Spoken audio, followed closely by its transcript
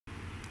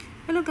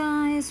Hello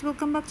guys,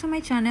 welcome back to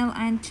my channel,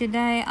 and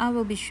today I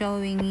will be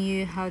showing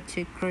you how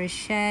to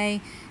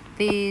crochet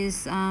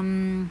this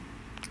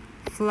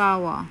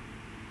flower.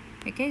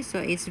 Okay, so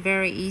it's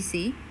very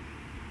easy,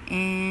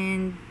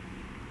 and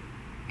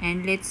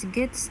let's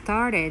get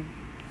started.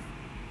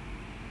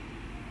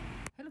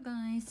 Hello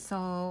guys,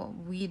 so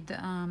with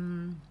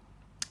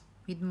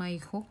my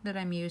hook that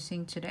I'm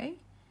using today,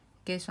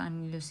 okay, so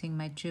I'm using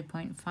my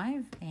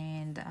 2.5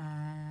 and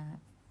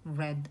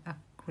red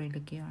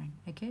acrylic yarn.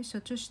 Okay, so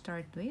to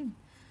start with,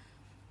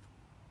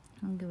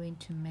 I'm going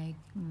to make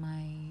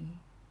my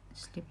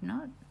slip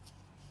knot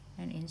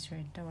and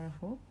insert our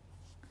hook,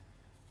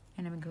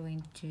 and I'm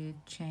going to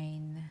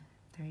chain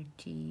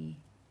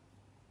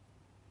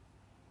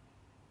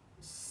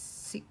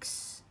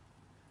 36.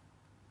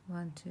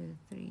 1 2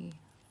 3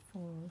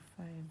 4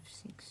 5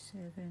 6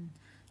 7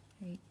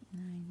 8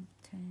 9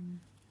 10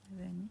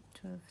 11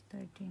 12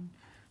 13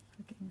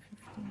 14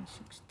 15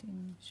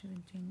 16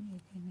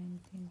 17 18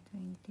 19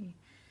 20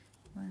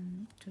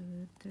 1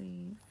 2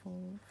 3 4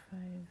 5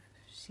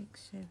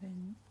 6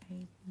 7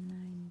 8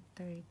 9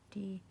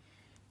 30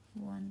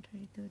 1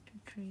 32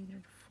 33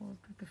 34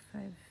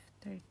 35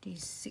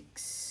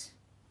 36.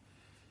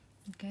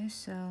 Okay,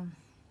 so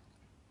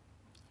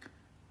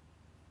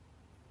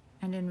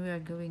and then we are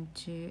going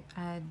to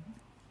add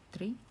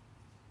 3.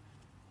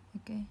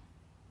 Okay,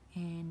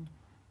 and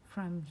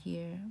from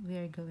here we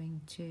are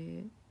going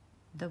to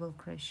double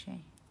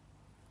crochet.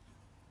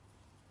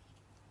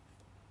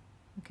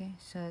 Okay,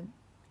 so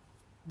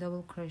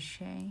double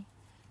crochet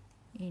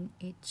in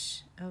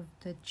each of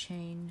the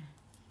chain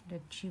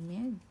that you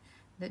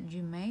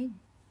made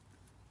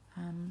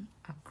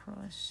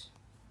across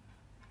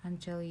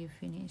until you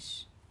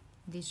finish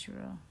this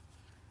row.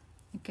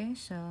 Okay,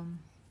 so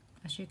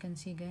as you can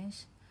see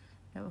guys,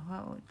 that's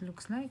how it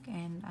looks like,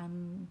 and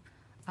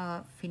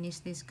I'll finish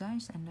this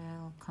guys and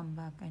I'll come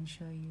back and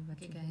show you what.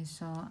 Okay guys,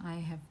 so I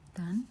have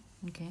done,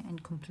 okay,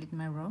 and complete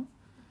my row.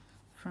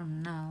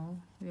 From now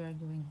we are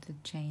going to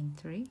chain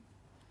 3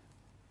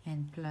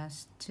 and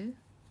plus 2,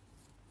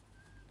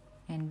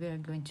 and we are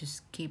going to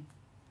skip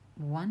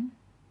 1,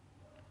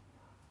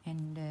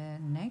 and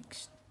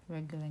next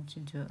we're going to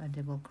do a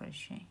double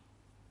crochet.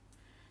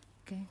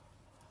 Okay,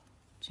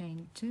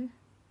 chain 2,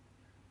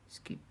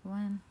 skip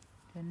 1,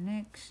 the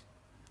next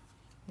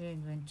we're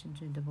going to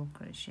do double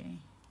crochet.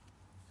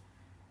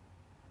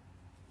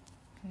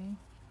 Okay,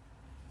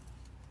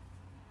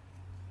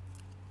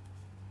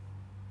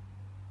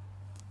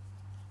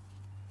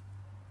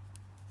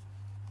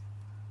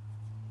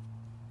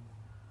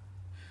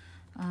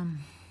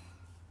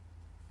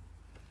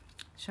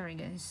 sorry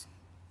guys.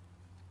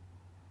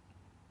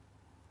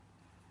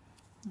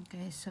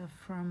 Okay, so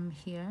from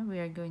here we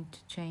are going to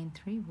chain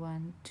 3,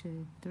 1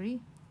 2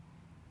 3.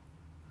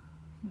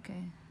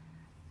 Okay,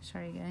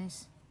 sorry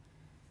guys.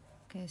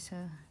 Okay,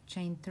 so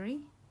chain 3,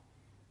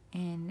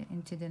 and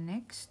into the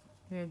next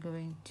we're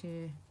going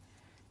to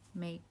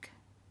make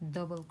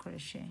double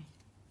crochet.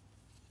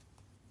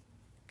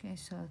 Okay,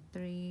 so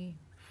 3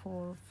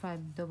 4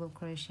 5 double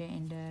crochet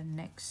in the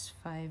next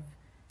 5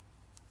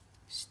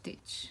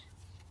 stitch.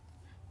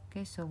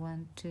 Okay, so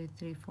 1 2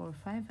 3 4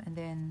 5, and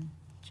then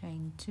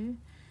chain 2.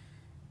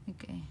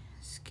 Okay,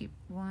 skip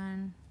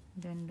 1,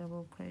 then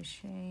double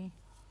crochet,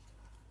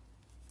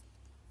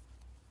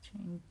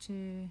 chain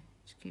 2,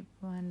 skip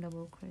 1,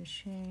 double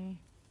crochet,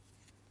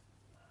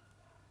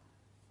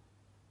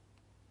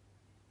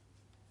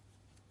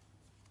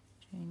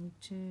 chain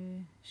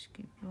 2,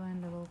 skip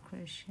 1, double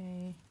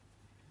crochet,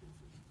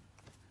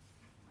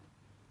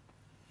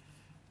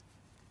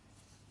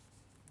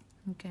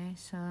 okay,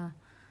 so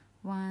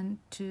 1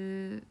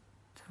 2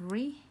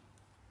 3,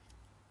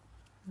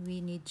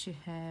 we need to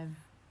have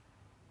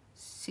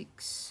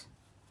 6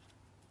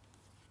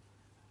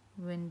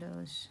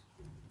 windows.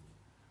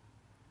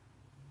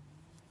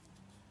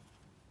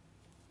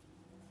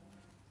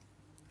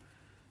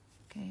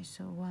 Okay,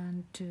 so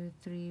 1 2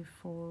 3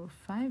 4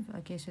 5.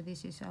 Okay, so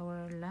this is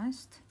our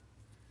last.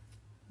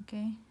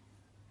 Okay,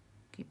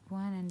 keep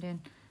 1, and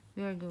then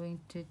we are going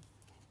to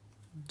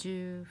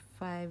do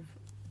 5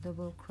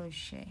 double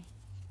crochet.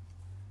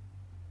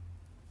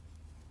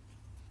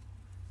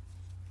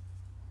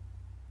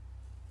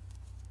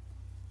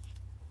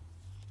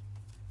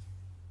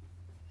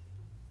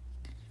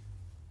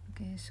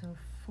 Okay, so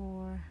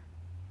 4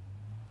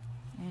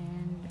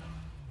 and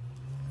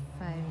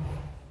 5.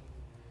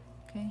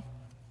 Okay,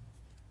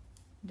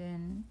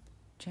 then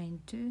chain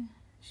 2,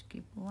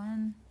 skip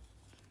 1,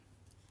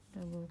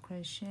 double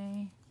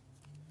crochet,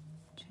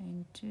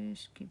 chain 2,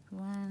 skip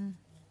 1,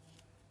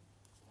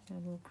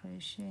 double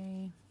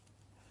crochet.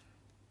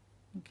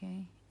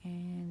 Okay,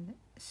 and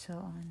so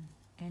on,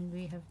 and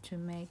we have to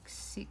make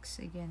 6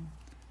 again.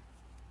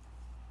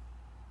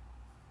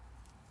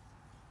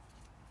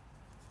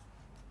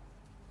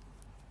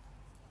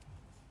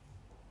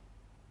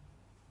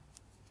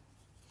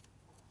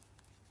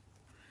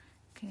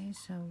 Okay,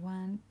 so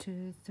 1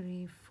 2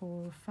 3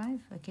 4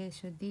 5. Okay,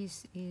 so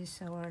this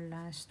is our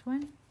last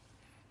one.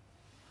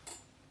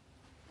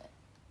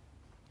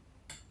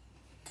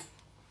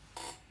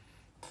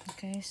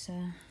 Okay, so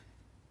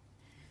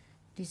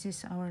this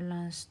is our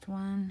last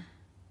one,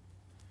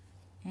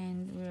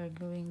 and we are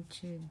going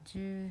to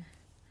do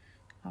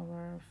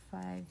our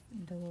 5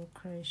 double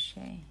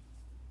crochet.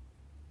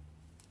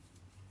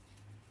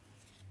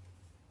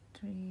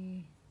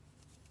 3,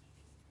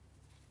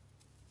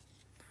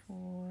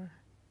 4,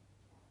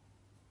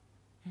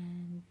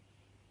 and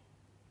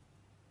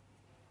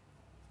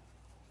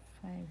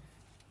 5.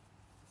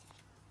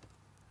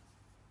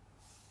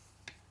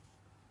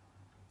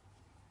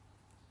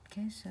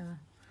 Okay, so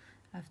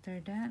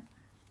after that,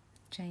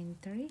 chain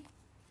 3,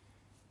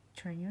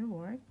 turn your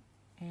work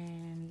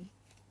and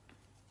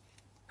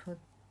put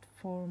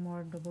 4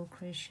 more double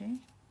crochet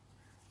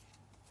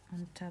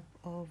on top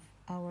of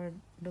our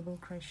double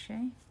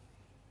crochet.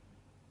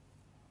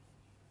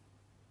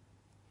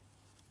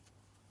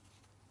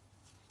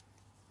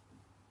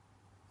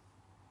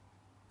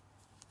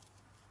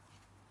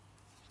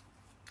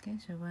 Okay,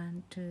 so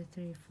 1, 2,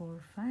 3, 4,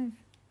 5,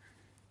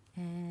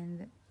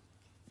 and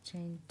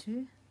chain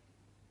 2,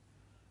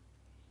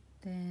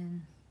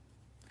 then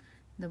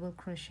double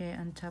crochet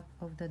on top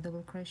of the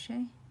double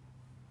crochet,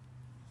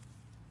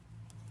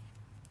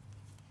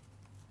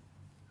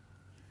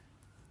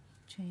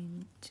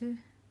 chain 2,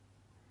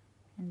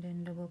 and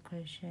then double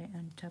crochet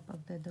on top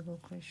of the double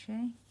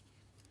crochet.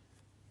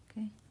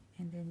 Okay,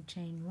 and then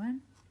chain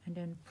 1 and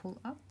then pull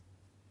up.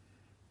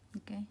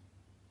 Okay,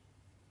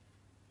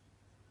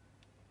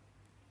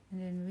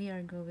 and then we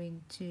are going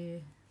to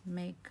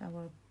make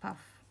our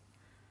puff.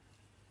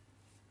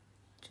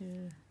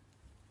 2,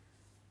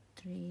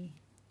 3,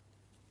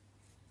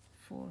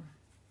 4.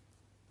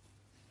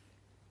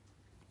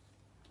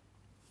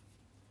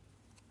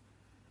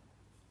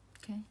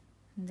 Okay,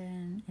 and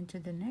then into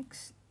the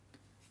next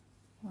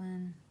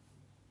 1,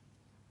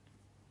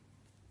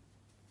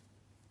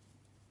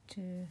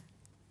 2,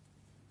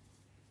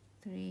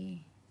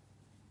 3,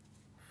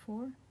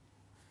 4,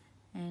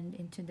 and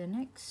into the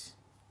next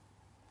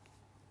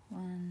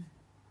 1,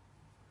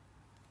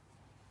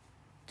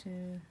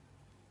 2,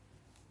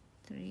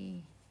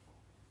 3,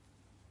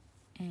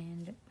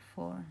 and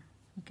 4.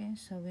 Okay,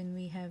 so when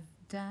we have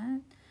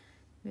that,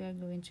 we are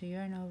going to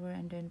yarn over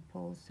and then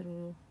pull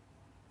through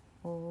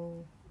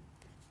all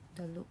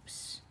the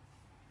loops.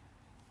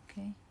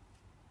 Okay,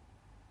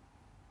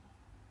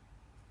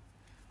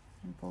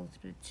 and pull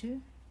through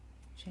 2,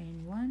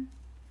 chain 1.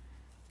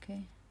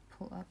 Okay,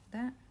 pull up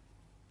that,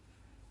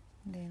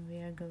 then we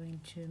are going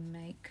to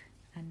make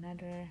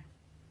another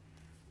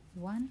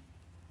 1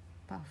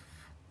 puff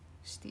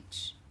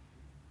stitch.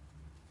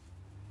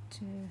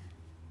 2,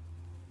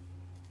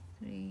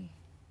 3,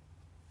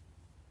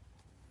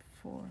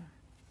 4,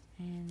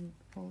 and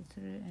pull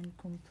through and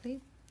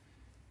complete,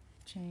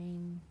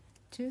 chain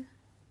 2.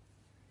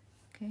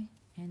 Okay,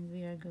 and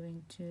we are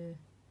going to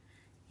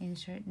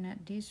insert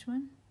not this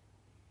one,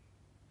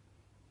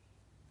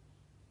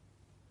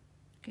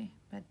 okay,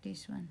 but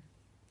this one.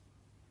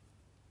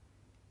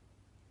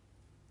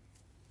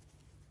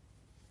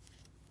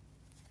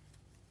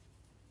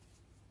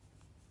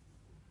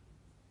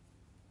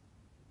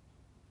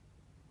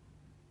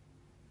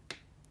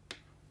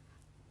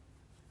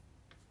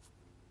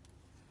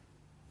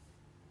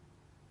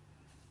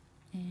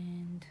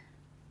 And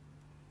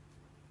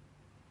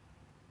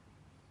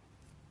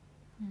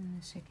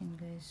a second,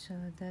 guys, so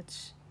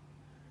that's,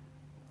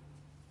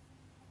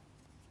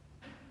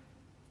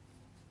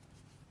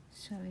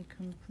 so we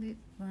complete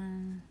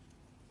 1,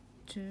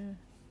 2,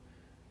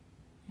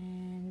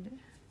 and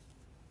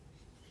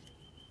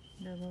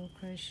double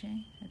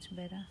crochet, that's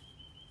better,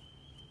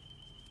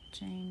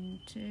 chain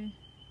 2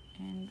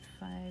 and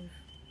 5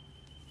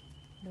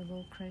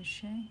 double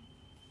crochet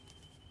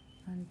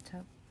on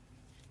top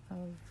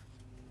of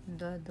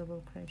the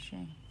double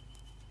crochet.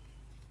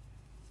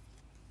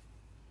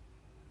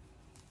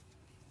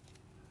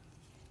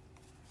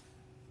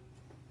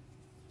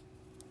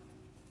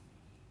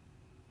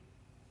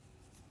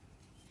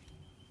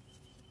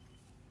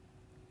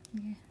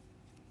 Yeah,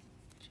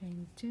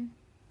 chain 2,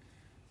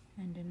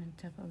 and then on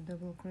top of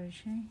double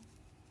crochet,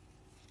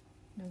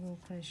 double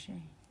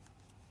crochet,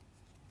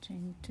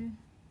 chain 2,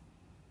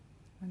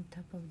 on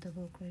top of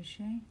double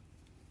crochet,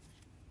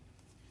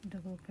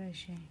 double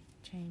crochet,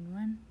 chain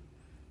 1,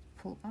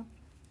 pull up,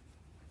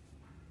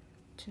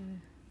 2,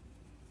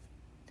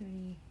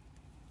 3,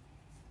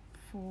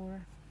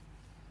 4,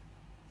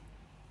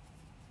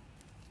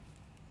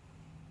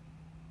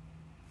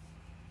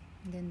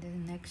 and then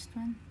the next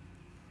one,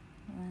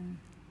 1,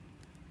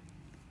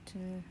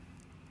 2,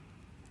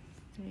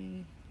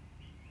 3,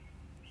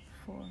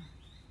 4,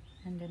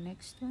 and the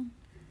next one,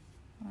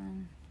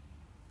 1,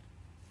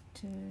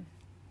 2,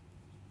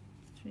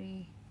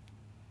 3,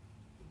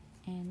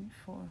 and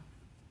 4.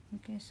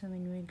 Okay, so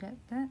when we got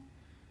that,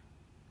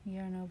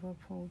 yarn over,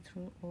 pull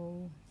through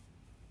all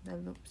the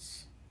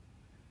loops.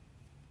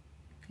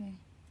 Okay,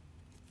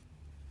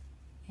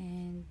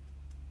 and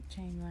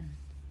chain 1.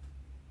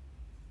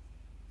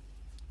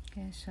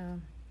 Okay, so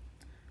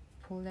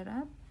pull it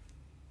up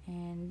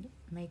and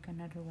make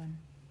another one,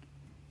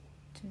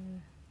 2,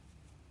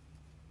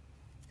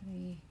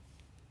 3,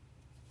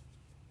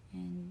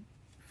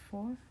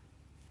 4,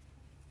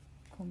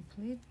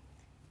 complete,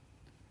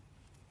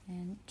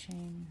 and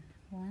chain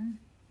 1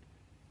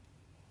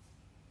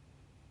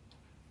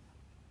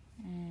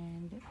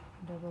 and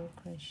double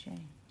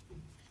crochet,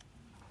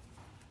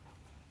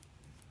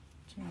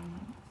 chain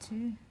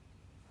 2,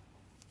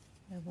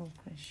 double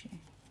crochet,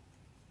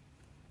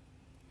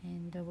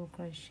 and double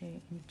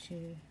crochet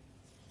into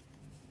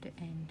the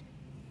end.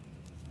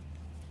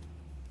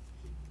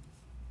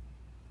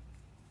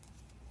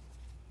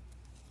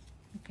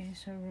 Okay,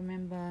 so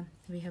remember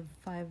we have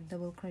 5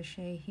 double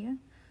crochet here,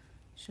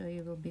 so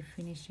you will be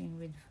finishing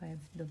with 5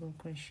 double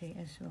crochet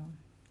as well.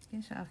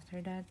 Okay, so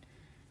after that,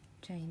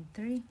 chain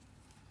 3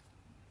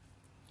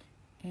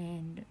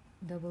 and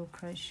double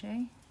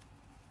crochet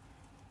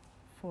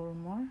 4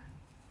 more,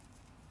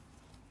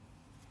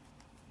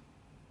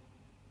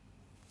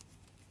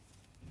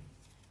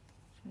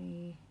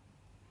 three,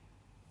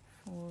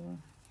 4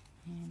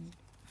 and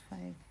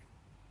 5.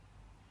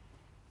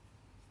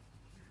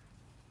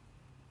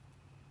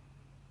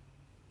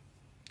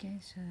 Okay,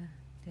 so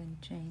then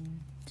chain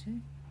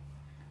 2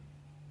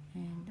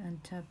 and on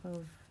top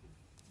of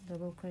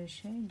double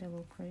crochet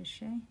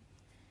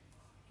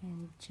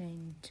and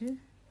chain 2,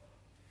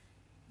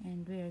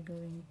 and we are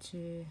going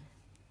to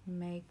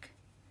make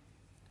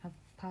a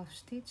puff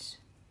stitch,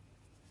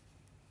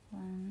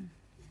 1,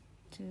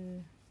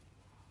 2,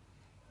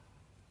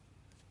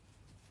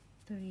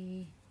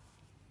 3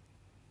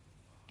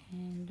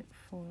 and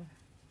 4,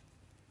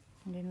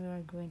 and then we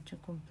are going to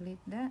complete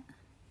that.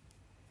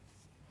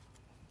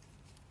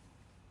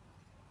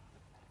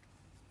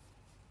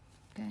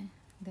 Okay,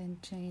 then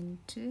chain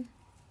 2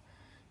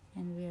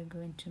 and we are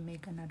going to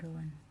make another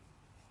one,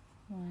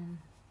 1,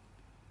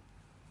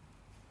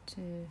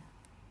 2,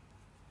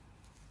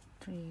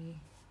 3,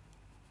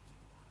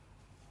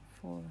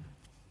 4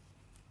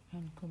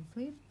 and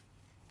complete,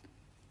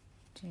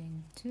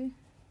 chain 2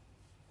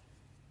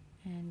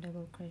 and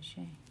double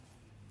crochet,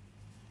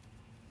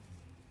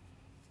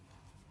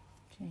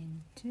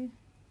 chain 2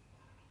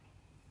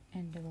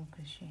 and double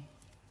crochet.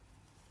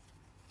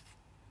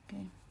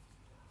 Okay,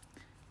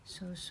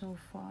 so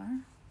far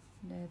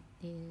that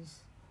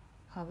is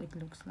how it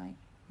looks like.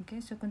 Okay,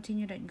 so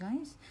continue that,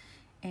 guys,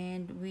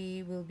 and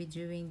we will be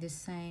doing the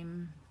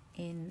same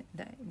in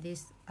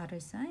this other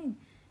side,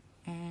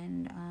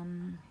 and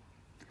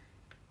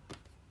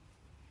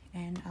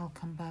I'll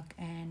come back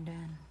and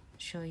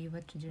show you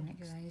what to do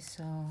next, guys.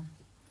 So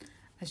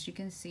as you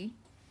can see,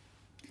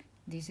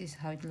 this is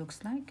how it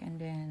looks like, and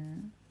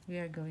then we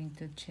are going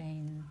to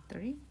chain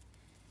 3,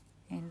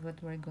 and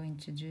what we're going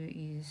to do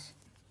is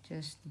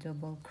just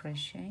double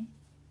crochet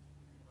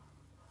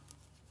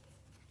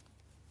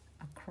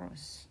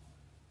across.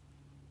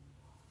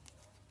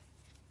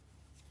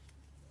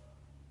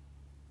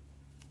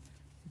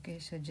 Okay,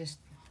 so just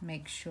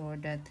make sure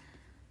that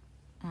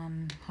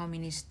how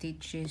many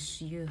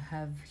stitches you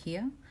have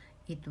here,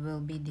 it will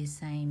be the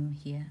same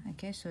here.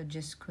 Okay, so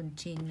just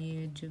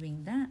continue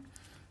doing that.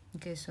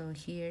 Okay, so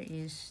here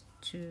is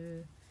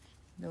 2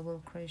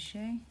 double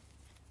crochet,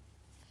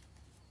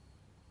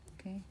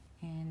 okay,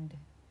 and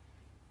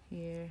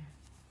here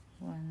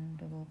 1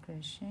 double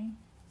crochet,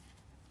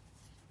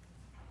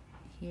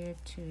 here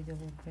 2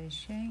 double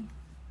crochet,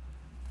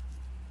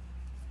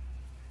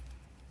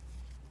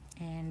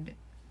 and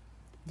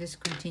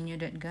just continue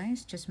that,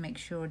 guys. Just make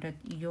sure that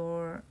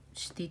your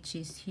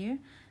stitches here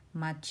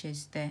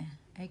matches there.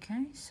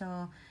 Okay,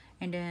 so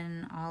and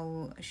then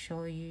I'll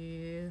show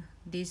you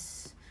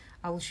this.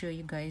 I'll show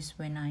you guys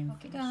when I'm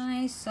finished.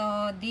 Guys,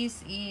 so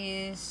this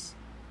is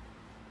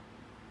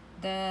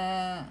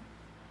the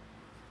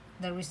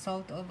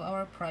result of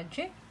our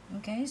project.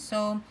 Okay,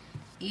 so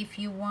if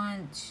you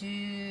want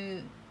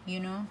to, you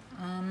know,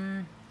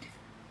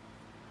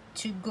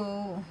 to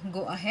go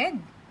ahead,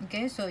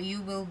 okay, so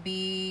you will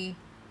be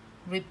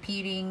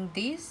repeating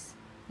this.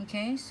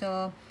 Okay,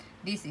 so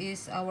this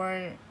is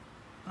our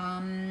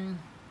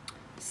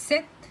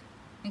set.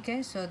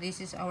 Okay, so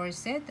this is our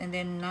set, and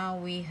then now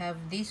we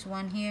have this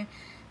one here.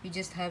 We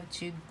just have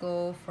to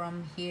go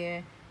from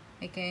here.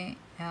 Okay,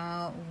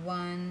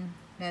 1,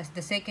 that's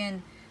the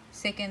second,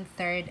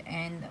 third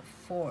and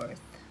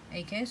fourth.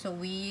 Okay, so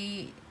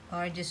we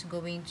are just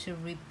going to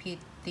repeat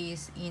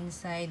this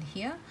inside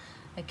here,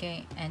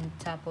 okay, and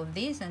top of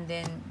this, and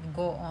then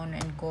go on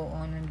and go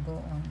on and go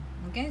on.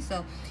 Okay,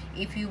 so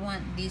if you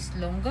want this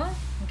longer,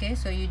 okay,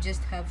 so you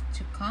just have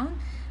to count,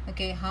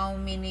 okay, how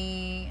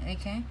many,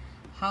 okay,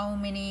 how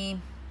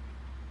many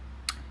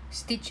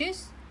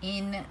stitches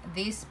in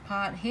this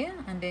part here,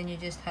 and then you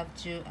just have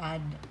to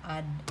add,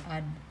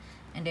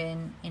 and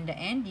then in the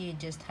end you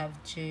just have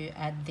to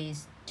add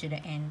this to the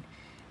end.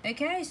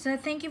 Okay, so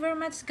thank you very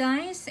much,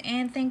 guys,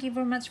 and thank you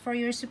very much for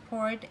your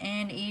support.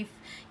 And if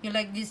you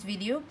like this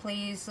video,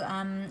 please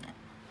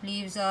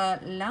leave a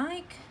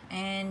like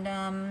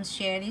and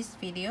share this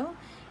video.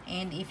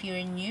 And if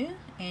you're new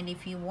and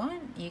if you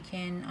want, you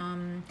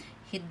can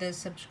hit the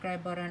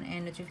subscribe button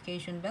and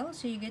notification bell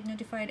so you get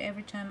notified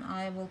every time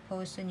I will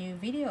post a new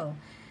video.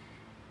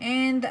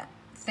 And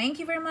thank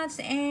you very much,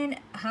 and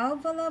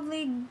have a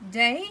lovely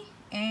day,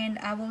 and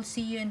I will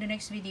see you in the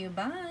next video.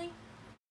 Bye.